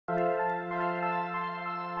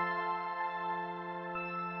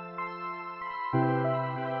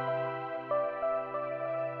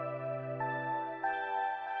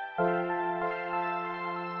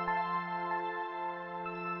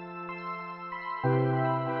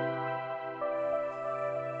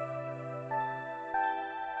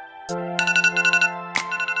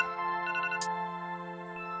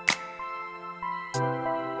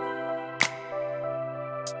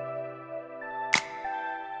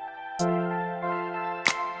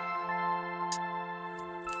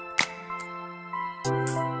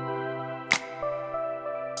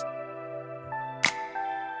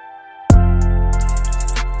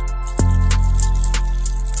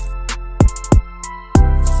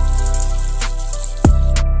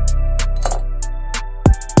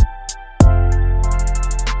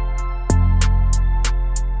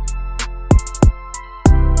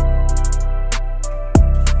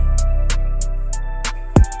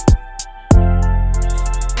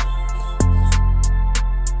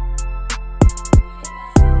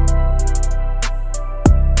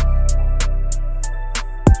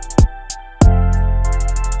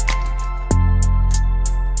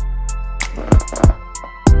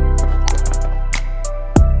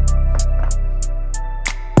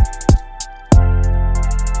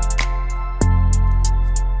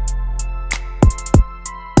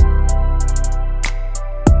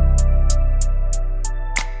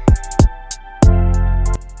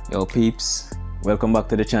Yo peeps, welcome back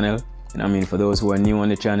to the channel. For those who are new on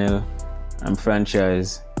the channel, I'm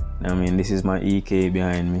Franchise. This is my EK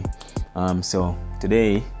behind me. So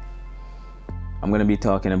today I'm gonna be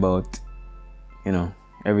talking about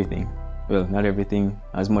everything. Well, not everything,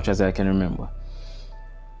 as much as I can remember.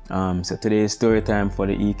 So today is story time for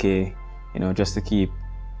the EK, just to keep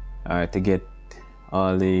to get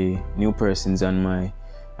all the new persons on my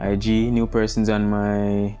IG, new persons on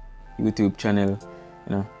my YouTube channel,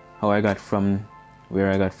 how I got from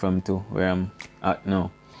where I got from to where I'm at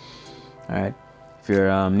now. Alright, if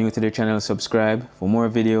you're new to the channel, subscribe for more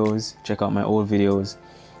videos, check out my old videos,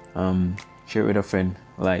 share it with a friend,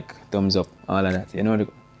 like, thumbs up, all of that,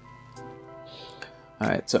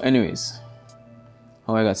 Alright, so anyways,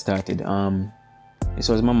 how I got started. This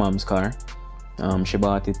was my mom's car. She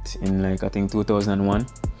bought it in I think 2001,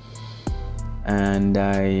 and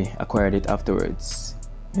I acquired it afterwards.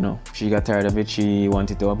 She got tired of it. She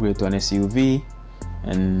wanted to upgrade to an SUV,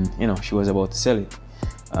 and she was about to sell it.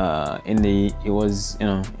 In the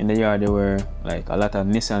yard there were a lot of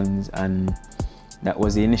Nissans, and that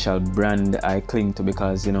was the initial brand I cling to,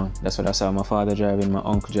 because that's what I saw my father driving, my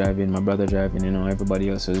uncle driving, my brother driving, everybody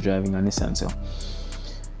else was driving a Nissan. So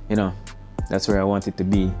that's where I wanted to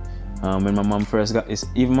be. When my mom first got this,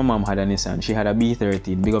 even my mom had a Nissan. She had a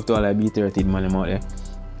B13. Big up to all the B13 man out there.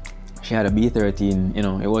 She had a B13,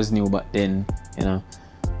 it was new back then,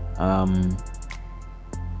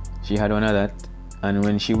 she had one of that, and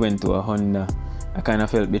when she went to a Honda, I kind of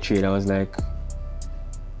felt betrayed. I was like,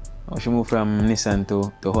 oh, she moved from Nissan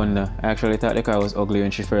to Honda. I actually thought the car was ugly when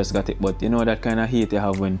she first got it, but that kind of hate you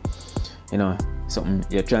have when, something,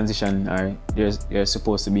 you transition, or you're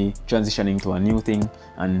supposed to be transitioning to a new thing,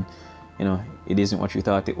 and, it isn't what you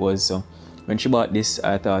thought it was. So when she bought this,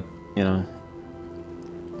 I thought,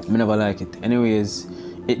 I never like it. Anyways,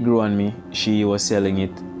 it grew on me. She was selling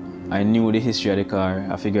it. I knew the history of the car.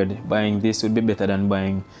 I figured buying this would be better than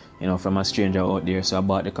buying, from a stranger out there. So I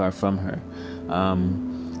bought the car from her.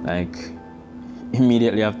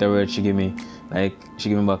 Immediately afterwards, she gave me back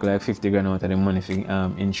 50 grand out of the money for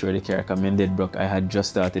insure the car. Because I'm dead broke. I had just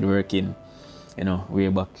started working, way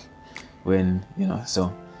back when,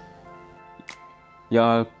 so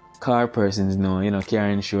y'all car persons know, car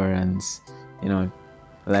insurance,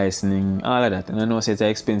 licensing, all of that. And I know it's an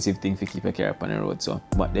expensive thing to keep a car up on the road. So,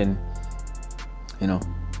 but then,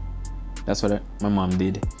 that's what my mom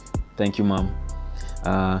did. Thank you, mom.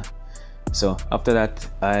 So after that,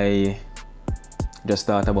 I just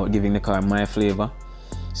thought about giving the car my flavor.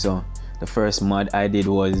 So the first mod I did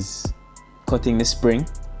was cutting the spring,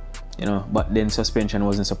 but then suspension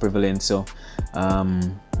wasn't so prevalent. So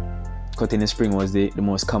cutting the spring was the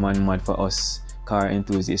most common mod for us car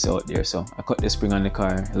enthusiasts out there. So I cut the spring on the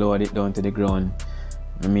car, lowered it down to the ground,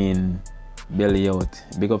 belly out.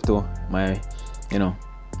 Big up to my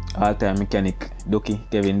all-time mechanic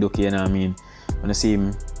Kevin Ducky. When I see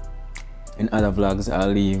him in other vlogs,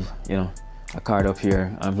 I'll leave a card up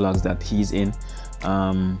here on vlogs that he's in.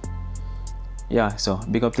 Yeah, so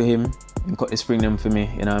big up to him. He cut the spring them for me,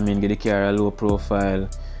 get the car a low profile.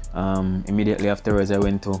 Immediately afterwards, I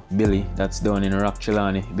went to Billy, that's down in Rock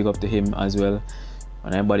Chilani. Big up to him as well.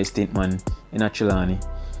 When I bought the stint man in a Chilani,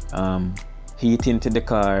 he tinted the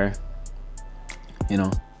car,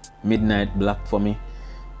 midnight black for me.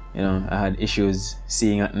 I had issues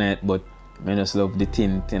seeing at night, but I just love the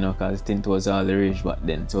tint, because tint was all the rage back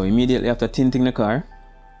then. So immediately after tinting the car,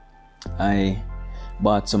 I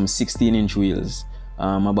bought some 16-inch wheels.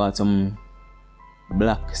 I bought some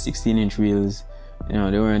black 16-inch wheels. They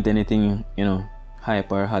weren't anything,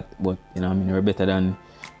 hype or hot, but they were better than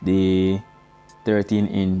the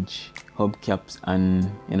 13-inch hubcaps and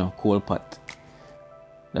coal pot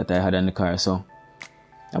that I had on the car. So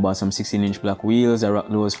I bought some 16-inch black wheels. I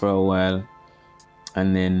rocked those for a while,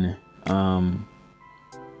 and then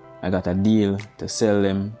I got a deal to sell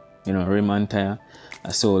them, rim and tire.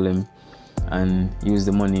 I sold them and used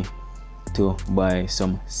the money to buy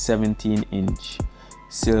some 17-inch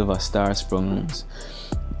silver star sprung rims.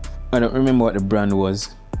 I don't remember what the brand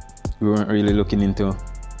was. We weren't really looking into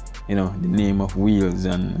the name of wheels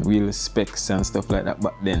and wheel specs and stuff like that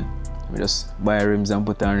back then. We just buy rims and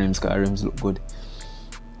put on rims because rims look good.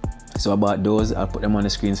 So I bought those. I'll put them on the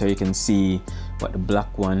screen so you can see what the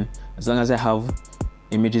black one, as long as I have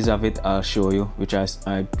images of it, I'll show you, which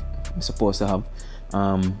I'm supposed to have.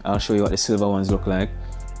 I'll show you what the silver ones look like.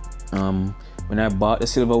 When I bought the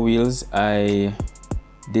silver wheels, I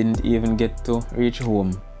didn't even get to reach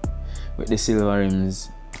home with the silver rims.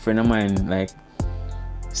 A friend of mine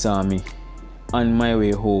saw me on my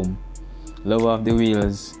way home, love of the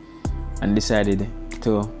wheels, and decided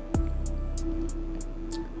to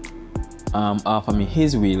offer me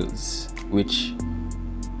his wheels, which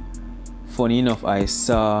funny enough I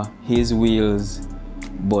saw his wheels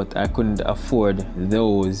but I couldn't afford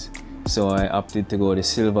those, so I opted to go the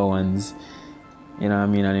silver ones. You know what I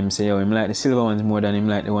mean? And him say, yo, him like the silver ones more than him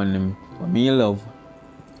like the one him me love.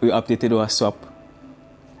 We opted to do a swap.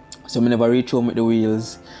 So I never reach home with the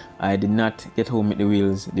wheels. I did not get home with the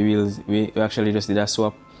wheels. The wheels, we actually just did a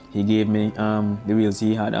swap. He gave me the wheels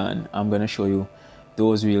he had on. I'm gonna show you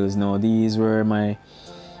those wheels now. These were my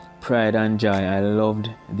pride and joy. I loved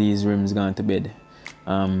these rims going to bed.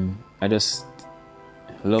 I just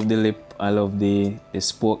love the lip. I love the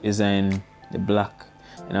spoke design, the black,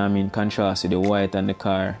 you know what I mean, contrast with the white and the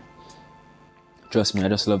car. Trust me, I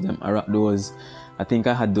just love them. I rock those. I think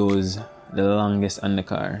I had those the longest on the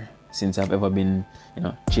car since I've ever been, you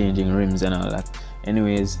know, changing rims and all that.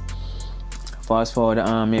 Anyways, fast forward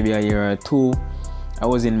maybe a year or two, I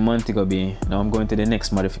was in Montego Bay. Now I'm going to the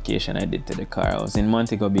next modification I did to the car. I was in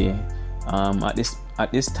Montego Bay.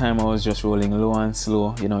 At this time I was just rolling low and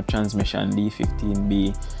slow, you know, transmission,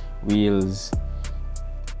 D15B wheels.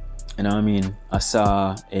 You know what I mean? I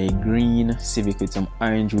saw a green Civic with some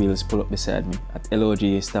orange wheels pull up beside me at LOG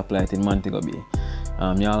stoplight in Montego Bay.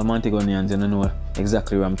 Y'all Montegonians, you don't know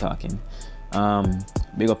exactly where I'm talking.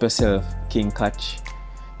 Big up yourself, King Catch.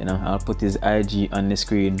 You know, I'll put his IG on the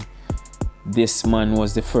screen. This man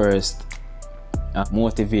was the first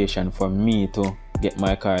motivation for me to get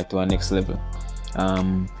my car to a next level.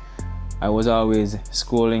 I was always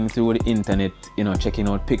scrolling through the internet, you know, checking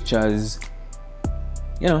out pictures,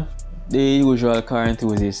 you know, the usual car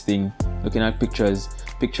enthusiast thing, looking at pictures,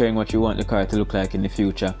 picturing what you want the car to look like in the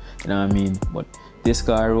future, you know what I mean? But this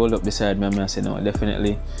car rolled up beside me and I said, no,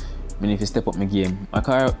 definitely, I mean, if you step up my game.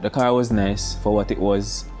 The car was nice for what it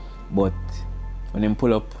was, but when him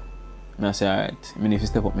pull up, I say, alright, I mean, if you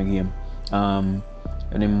step up my game.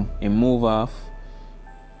 When him move off,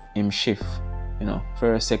 him shift, you know,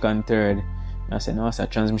 first, second, third. I said, no,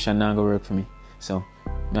 that transmission not gonna work for me. So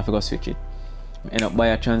I have to go switch it. I end up buy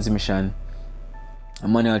a transmission, a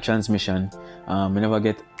manual transmission. I never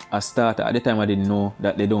get a starter. At the time I didn't know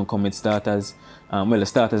that they don't come with starters. Well, the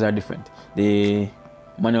starters are different. The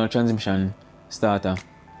manual transmission starter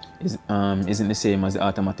isn't the same as the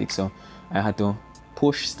automatic, so I had to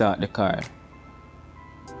push start the car,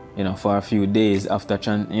 you know, for a few days after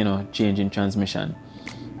changing transmission.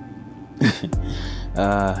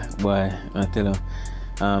 Boy, I tell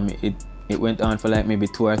you, it went on for like maybe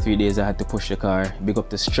 2 or 3 days. I had to push the car. Big up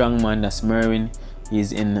the strong man, that's Merwin.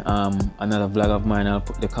 He's in another vlog of mine. I'll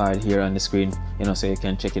put the card here on the screen, you know, so you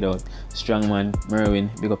can check it out. Strongman Merwin,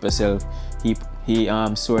 big up yourself. He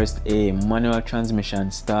sourced a manual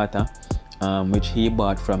transmission starter, which he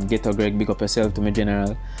bought from Ghetto Greg. Big up yourself to my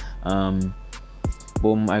general.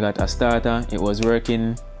 Boom, I got a starter. It was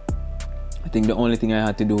working. I think the only thing I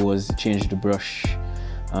had to do was change the brush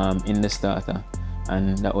in the starter,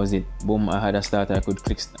 and that was it. Boom, I had a starter. I could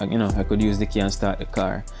click, you know, I could use the key and start the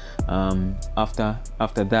car.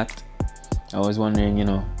 After that, I was wondering, you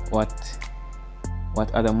know, what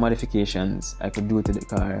other modifications I could do to the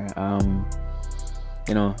car.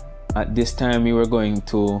 You know, at this time we were going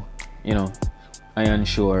to, you know, Iron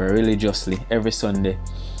Shore religiously every Sunday,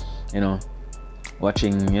 you know,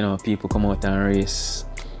 watching, you know, people come out and race,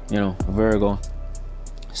 you know, Virgo,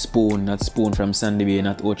 Spoon, not Spoon from Sandy Bay,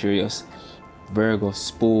 not Ocherios, Virgo,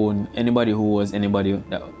 Spoon, anybody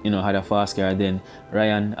that, you know, had a fast car then,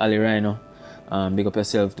 Ryan, Ali Rhino, big up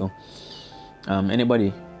yourself too.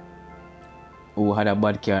 Anybody who had a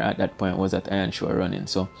bad car at that point was at Iron Shore running.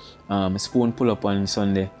 So Spoon pull up on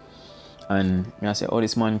Sunday, and I say, oh,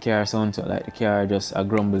 this man car sound so like the car just a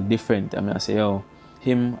grumble different. I say, yo,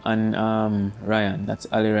 him and Ryan, that's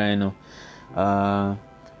Ali Rhino,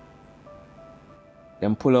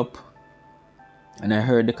 them pull up, and I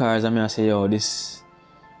heard the cars, and I say, yo, this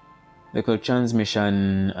little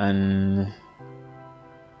transmission and,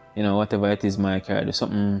 you know, whatever it is my car, there's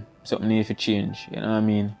something need to change, you know what I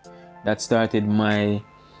mean? That started my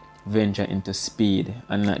venture into speed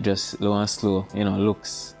and not just low and slow, you know,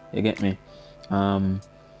 looks, you get me?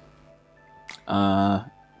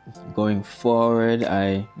 Going forward,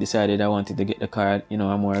 I decided I wanted to get the car, you know,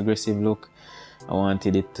 a more aggressive look. I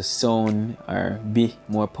wanted it to sound or be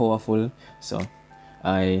more powerful, so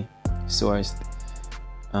I sourced,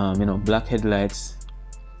 you know, black headlights.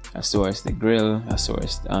 I sourced the grille. I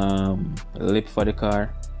sourced the lip for the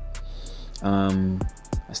car.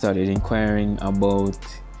 I started inquiring about,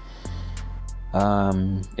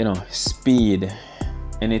 you know, speed,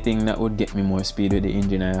 anything that would get me more speed with the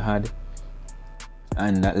engine I had,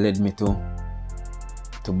 and that led me to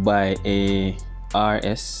buy a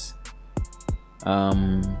RS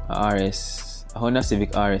a Honda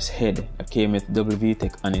Civic RS head that came with double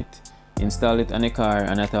VTEC on it. Installed it on the car,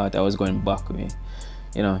 and I thought I was going back way.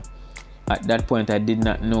 You know, at that point I did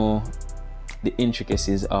not know the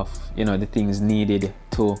intricacies of, you know, the things needed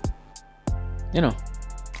to, you know,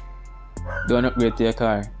 do an upgrade to your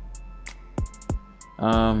car.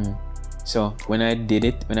 So when I did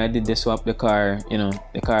the swap, the car, you know,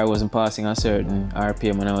 the car wasn't passing a certain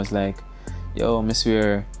RPM, and I was like, yo, I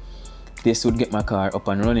swear this would get my car up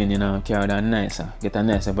and running, you know, carry that nicer, get a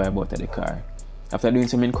nicer vibe out of the car. After doing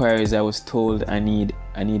some inquiries, I was told I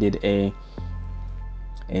needed a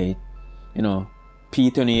you know,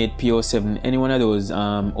 P28, P07, any one of those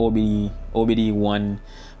OBD1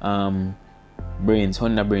 brains,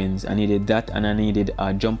 Honda brains. I needed that, and I needed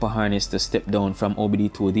a jumper harness to step down from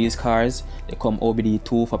OBD2. These cars, they come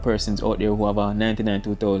OBD2 for persons out there who have a 99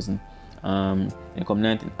 2000.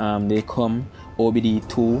 They come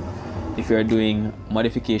OBD2 if you're doing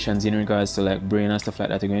modifications in regards to like brain and stuff like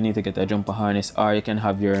that. You're gonna need to get a jumper harness, or you can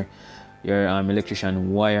have your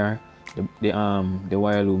electrician wire the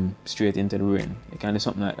wire loom straight into the brain. You can do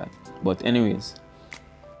something like that. But anyways,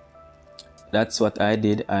 that's what I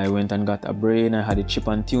did. I went and got a brain. I had it chip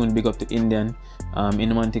and tune. Big up to Indian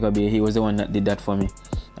in Montego Bay. He was the one that did that for me.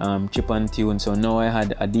 Chip and tune. So now I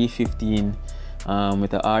had a D15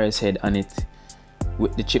 with a RS head on it,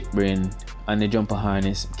 with the chip brain and the jumper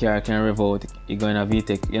harness. Car can rev out. You're going to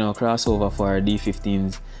VTEC, you know, crossover for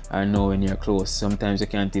D15s are now when you're close. Sometimes you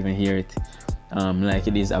can't even hear it like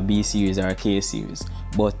it is a B series or a K series.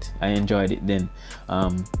 But I enjoyed it then.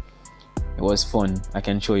 It was fun. I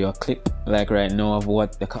can show you a clip like right now of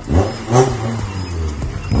what the car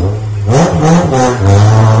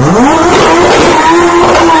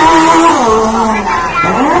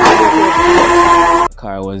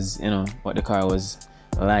was, you know, what the car was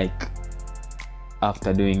like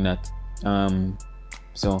after doing that.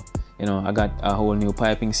 So, you know, I got a whole new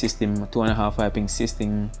piping system, 2.5 piping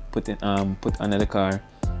system put under the car.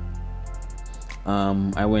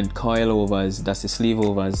 I went coilovers, that's the sleeve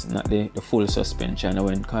overs, not the full suspension. I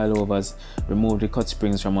went coilovers, removed the cut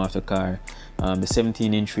springs from off the car, the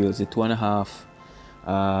 17-inch wheels, the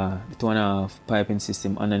 2.5 piping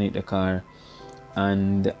system underneath the car,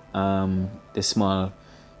 and the small,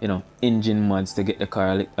 you know, engine mods to get the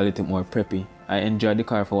car a little more preppy. I enjoyed the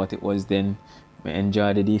car for what it was then. I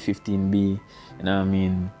enjoyed the D15B, you know what I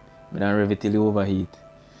mean? I don't rev it till it overheat,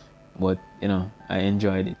 but you know, I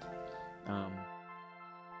enjoyed it.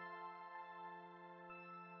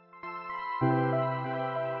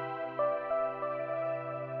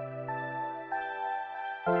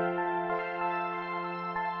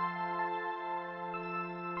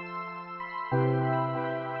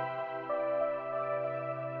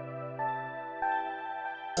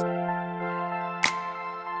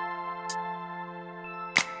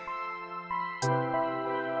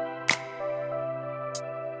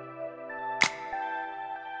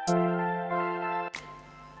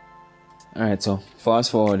 Alright, so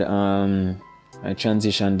fast forward, I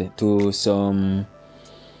transitioned to some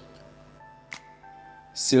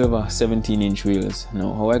silver 17-inch wheels.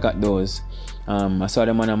 Now, how I got those, I saw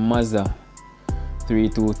them on a Mazda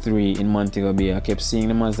 323 in Montego Bay. I kept seeing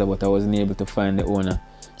the Mazda, but I wasn't able to find the owner.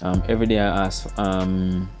 Every day I asked,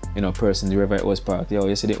 you know, person, wherever it was parked, yo,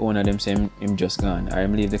 you see the owner, them say him just gone. I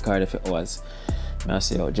leave the car if it was. I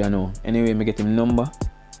say, oh, Jano. Anyway, me get him number.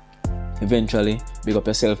 Eventually, big up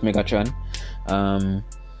yourself, Megatron.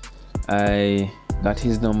 I got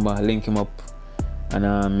his number, link him up, and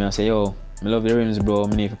I say, yo, I love the rims, bro.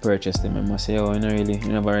 I need to purchase them. I say, yo, you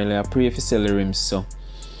never really pray if you sell the rims, so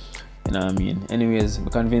you know what I mean. Anyways, I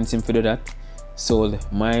convinced him to do that. Sold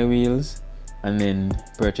my wheels and then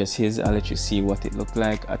purchased his. I'll let you see what it looked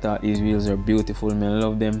like. I thought these wheels are beautiful, man. I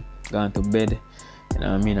love them. Gone to bed, you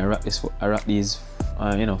know what I mean. I rock these,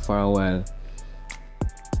 you know, for a while.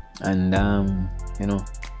 And you know,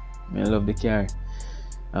 I love the car.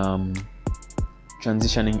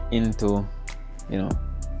 Transitioning into, you know,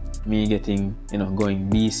 me getting, you know, going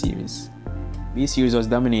B series. B series was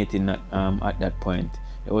dominating at that point.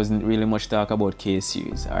 There wasn't really much talk about K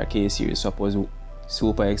series. Our K series swap was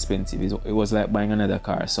super expensive. It was like buying another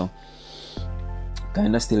car. So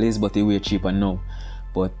kinda still is, but it way cheaper now.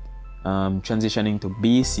 But transitioning to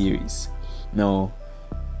B series now.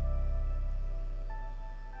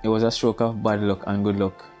 It was a stroke of bad luck and good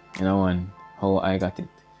luck, you know, and how I got it.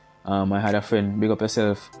 I had a friend, big up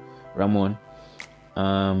yourself, Ramon.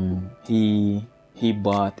 He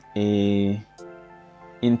bought a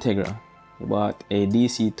Integra. He bought a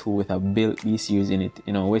DC2 with a built B series in it,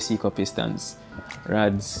 you know, West Eco pistons,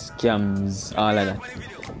 rods, cams, all of that.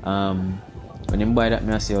 when you buy that,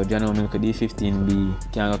 I say, oh, John, milk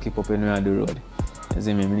D15B can't go keep up in the road. As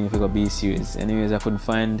I mean, if you go B series. Anyways, I couldn't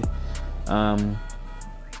find.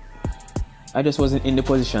 I just wasn't in the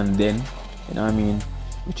position then, you know what I mean?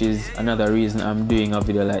 Which is another reason I'm doing a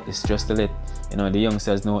video like this, just to let the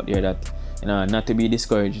youngsters know out there that not to be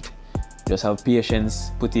discouraged. Just have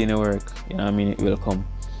patience, put in the work, you know what I mean? It will come.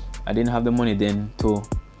 I didn't have the money then to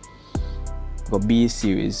go B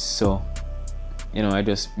series, so I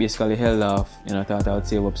just basically held off. Thought I would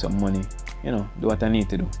save up some money, do what I need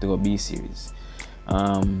to do to go B series.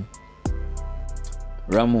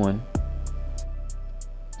 Ramon,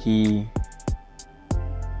 he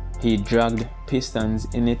dragged pistons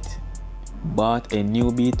in it, bought a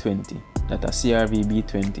new B20, that a CRV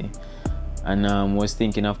B20, and was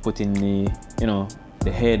thinking of putting the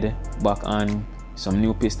head back on, some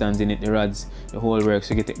new pistons in it, the rods, the whole works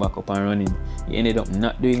to get it back up and running. He ended up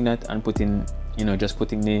not doing that and putting just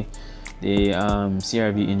putting the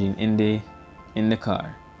CRV engine in the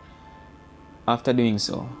car. After doing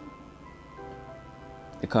so,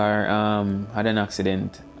 the car had an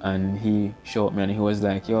accident, and he showed me and he was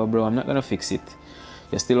like, yo bro, I'm not gonna fix it.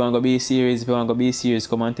 You still want to go B series? If you want to go B series,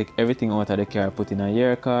 come and take everything out of the car, put in a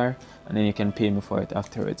year car, and then you can pay me for it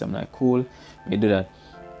afterwards. I'm like, cool, we do that.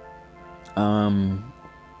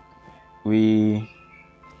 We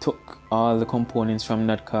took all the components from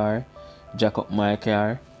that car, jack up my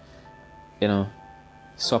car,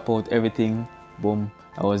 swap out everything, boom.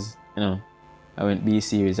 I went B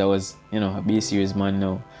series. I was a B series man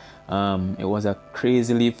now. It was a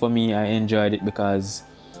crazy leap for me. I enjoyed it because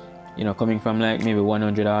coming from like maybe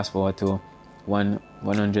 100 horsepower to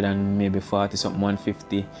 100 and maybe 40 something,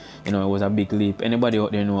 150, it was a big leap. Anybody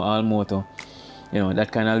out there know all motor,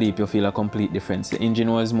 that kind of leap, you feel a complete difference. The engine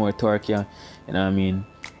was more torquey, I mean,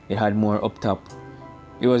 it had more up top.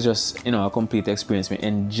 It was just a complete experience. We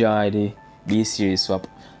enjoyed the B series swap,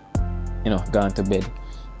 gone to bed.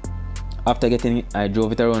 After getting it, I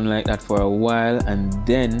drove it around like that for a while, and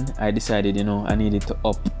then I decided I needed to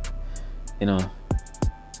up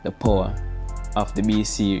the power of the B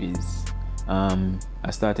series. I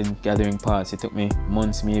started gathering parts. It took me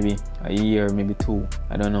months, maybe a year, maybe 2,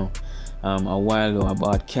 I don't know. A while ago, I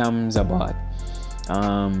bought cams, I bought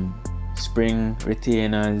spring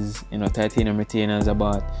retainers, titanium retainers, I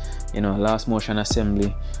bought last motion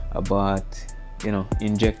assembly, I bought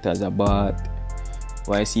injectors, I bought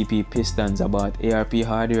YCP pistons, I bought ARP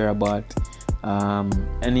hardware, I bought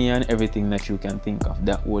any and everything that you can think of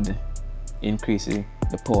that would increase the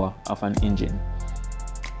power of an engine,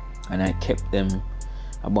 and I kept them.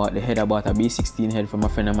 I bought the head. I bought a B16 head from a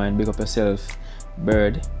friend of mine, big up yourself,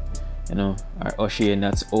 Bird, or O'Shane,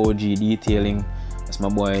 that's OG Detailing. That's my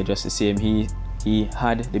boy, just the same. He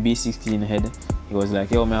had the B16 head. He was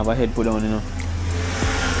like, yo, me have a head put down,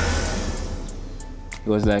 He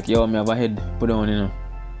was like, yo, me have a head put down, you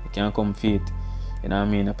can't come fit. You know what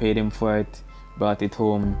I mean? I paid him for it, brought it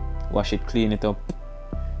home, wash it, clean it up,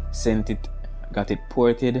 sent it, got it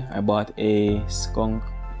ported. I bought a Skunk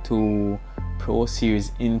 2 Pro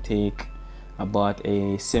Series intake. I bought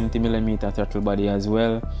a 70mm throttle body as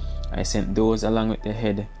well. I sent those along with the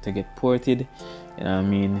head to get ported. You know what I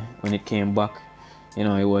mean? When it came back, it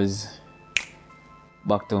was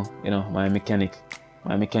back to, my mechanic.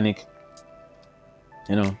 My mechanic,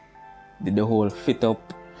 did the whole fit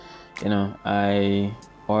up. I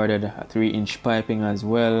ordered a 3-inch piping as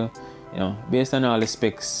well, based on all the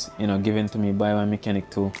specs, given to me by my mechanic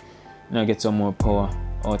to, get some more power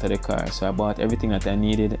out of the car. So I bought everything that I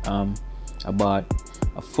needed. I bought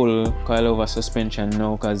a full coilover suspension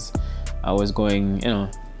now because I was going,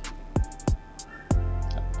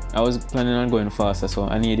 I was planning on going faster, so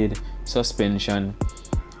I needed suspension.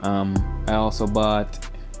 I also bought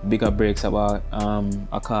bigger brakes. I bought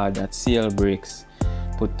a car that CL brakes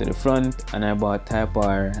put to the front, and I bought Type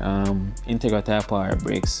R, Integra Type R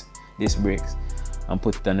brakes, disc brakes, and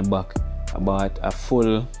put it on the back. I bought a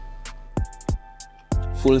full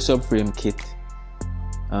subframe kit,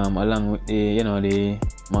 along with the the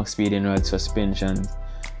max speed and rod suspension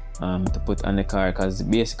to put on the car, because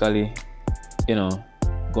basically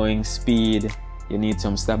going speed, you need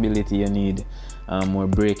some stability, you need more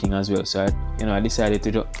braking as well. So I decided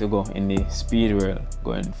to go in the speed world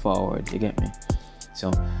going forward, you get me? So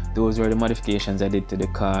those were the modifications I did to the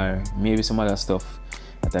car. Maybe some other stuff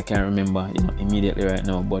that I can't remember immediately right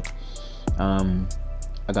now, but I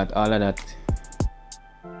got all of that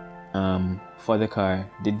for the car,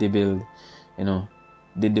 did the build,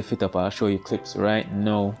 did the fit up. I'll show you clips right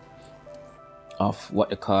now of what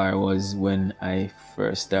the car was when I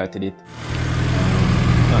first started it.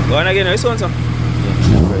 Go on again, this one, sir. Yeah,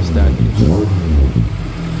 when I first started it.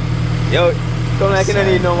 Yo. Come like you don't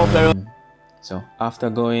need no more. So after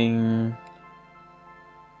going,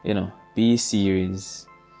 you know, B series,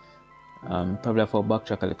 probably for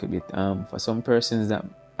backtrack a little bit. For some persons that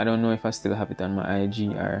I don't know if I still have it on my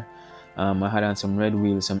IG, or I had on some red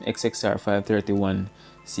wheels, some XXR 531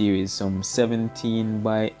 series, some 17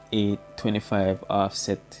 by 8 25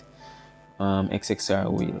 offset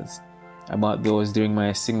XXR wheels. I bought those during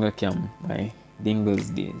my single cam, my Dingles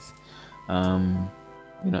days.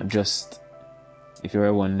 You know, just if you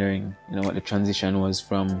were wondering, you know, what the transition was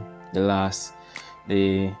from the last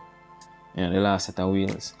set of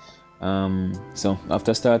wheels. So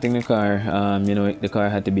after starting the car, you know, the car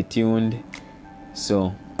had to be tuned,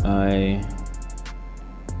 so I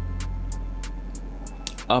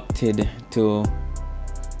opted to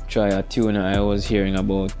try a tuner I was hearing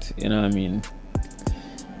about. You know what I mean,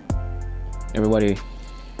 everybody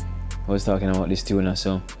was talking about this tuner,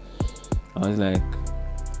 so I was like,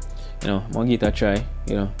 you know, I'm gonna give it a try,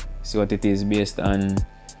 you know, see what it is based on,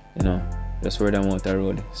 you know, just word of mouth the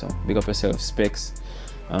road. So big up yourself, Specs.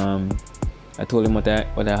 I told him what I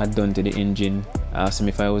had done to the engine. I asked him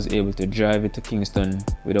if I was able to drive it to Kingston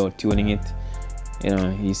without tuning it. You know,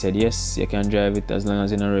 he said yes, you can drive it as long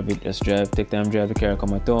as you don't rev it. Just drive, take time, drive the car, come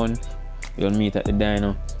to town. We'll meet at the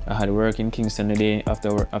dyno. I had work in Kingston the day after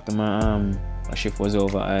my shift was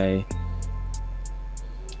over. I,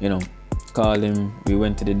 you know, called him. We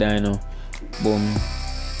went to the dyno. Boom.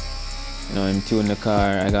 You know, him tuned the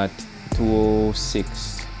car. I got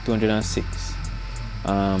 206.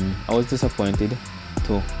 I was disappointed,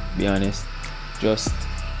 to be honest, just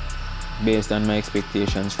based on my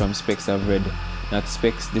expectations from specs I've read, not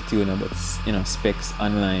specs the tuner, but you know, specs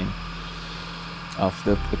online, of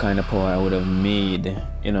the kind of power I would have made,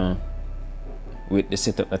 you know, with the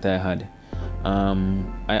setup that I had.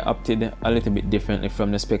 I opted a little bit differently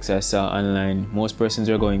from the specs I saw online. Most persons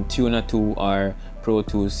are going tuner 2 or Pro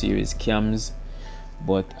 2 series cams,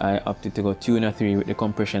 but I opted to go tuner 3. With the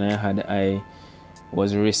compression I had, I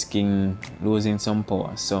was risking losing some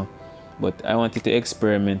power. So, but I wanted to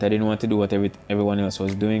experiment. I didn't want to do what everyone else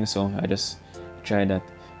was doing, so I just tried that.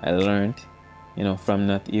 I learned, you know, from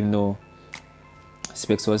that, even though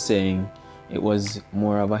specs was saying it was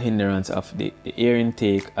more of a hindrance of the air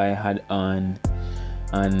intake I had on,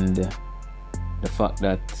 and the fact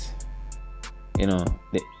that, you know,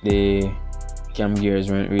 the cam gears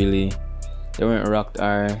weren't rocked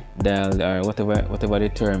or dialed, or whatever the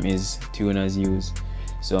term is tuners use.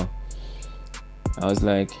 So he was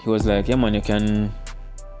like, yeah man, you can,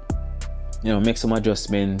 you know, make some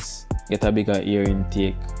adjustments, get a bigger air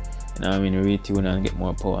intake, you know, I mean, retune and get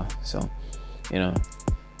more power. So, you know,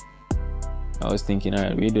 I was thinking,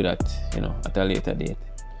 alright, we do that, you know, at a later date.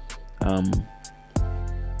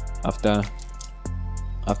 After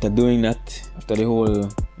doing that, after the whole,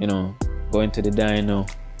 you know, going to the dyno,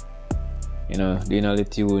 you know, doing all the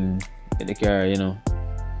tune, get the car, you know,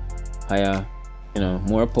 higher, you know,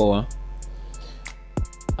 more power,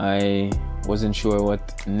 I wasn't sure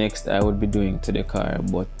what next I would be doing to the car,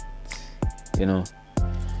 but, you know,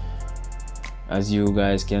 as you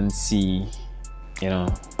guys can see, you know,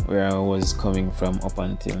 where I was coming from up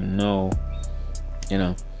until now, you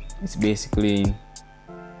know, it's basically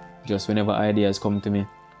just whenever ideas come to me,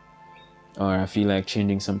 or I feel like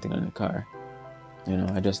changing something on the car, you know,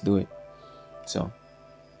 I just do it. So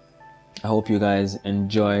I hope you guys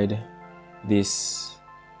enjoyed this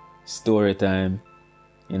story time,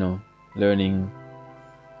 you know, learning,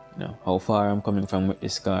 you know, how far I'm coming from with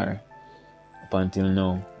this car up until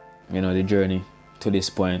now, you know, the journey to this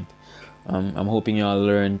point. I'm hoping y'all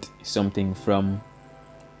learned something from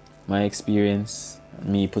my experience,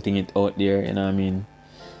 me putting it out there, you know what I mean?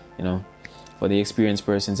 You know, for the experienced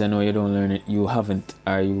persons, I know you don't learn it, you haven't,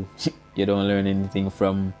 or you don't learn anything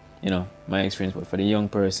from, you know, my experience. But for the young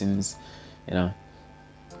persons, you know,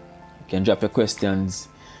 you can drop your questions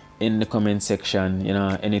in the comment section, you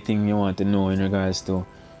know, anything you want to know in regards to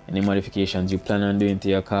any modifications you plan on doing to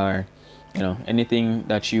your car, you know, anything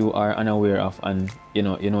that you are unaware of, and you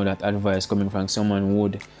know that advice coming from someone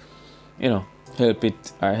would, you know, help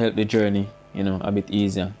it or help the journey, you know, a bit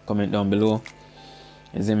easier. Comment down below.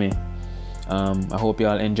 You see me? I hope you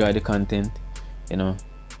all enjoy the content, you know.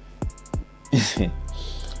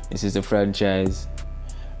 This is the franchise.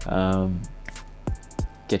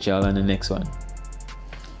 Catch y'all on the next one.